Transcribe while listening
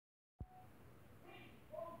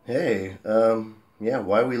Hey, yeah,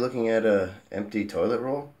 why are we looking at a empty toilet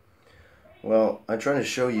roll? Well, I'm trying to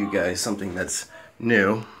show you guys something that's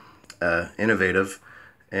new, innovative,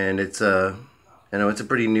 and I know it's a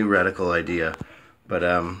pretty new radical idea, but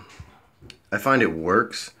I find it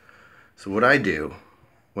works. So what I do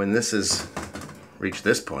when this is reached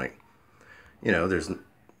this point, you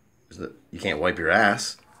can't wipe your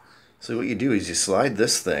ass. So what you do is you slide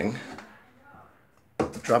this thing,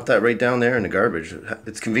 drop that right down there in the garbage.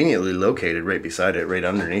 It's conveniently located right beside it, right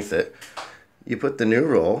underneath it. You put the new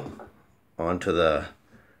roll onto the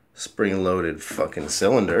spring-loaded fucking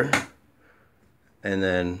cylinder, and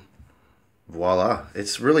then voila,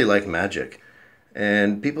 it's really like magic.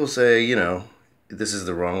 And people say, this is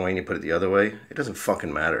the wrong way and you put it the other way. It doesn't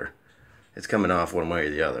fucking matter. It's coming off one way or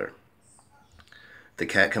the other. The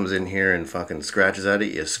cat comes in here and fucking scratches at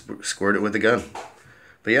it, you squirt it with a gun.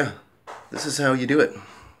 But yeah, this is how you do it.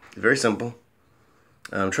 Very simple.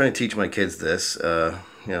 I'm trying to teach my kids this. It's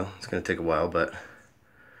going to take a while, but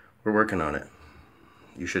we're working on it.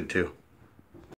 You should too.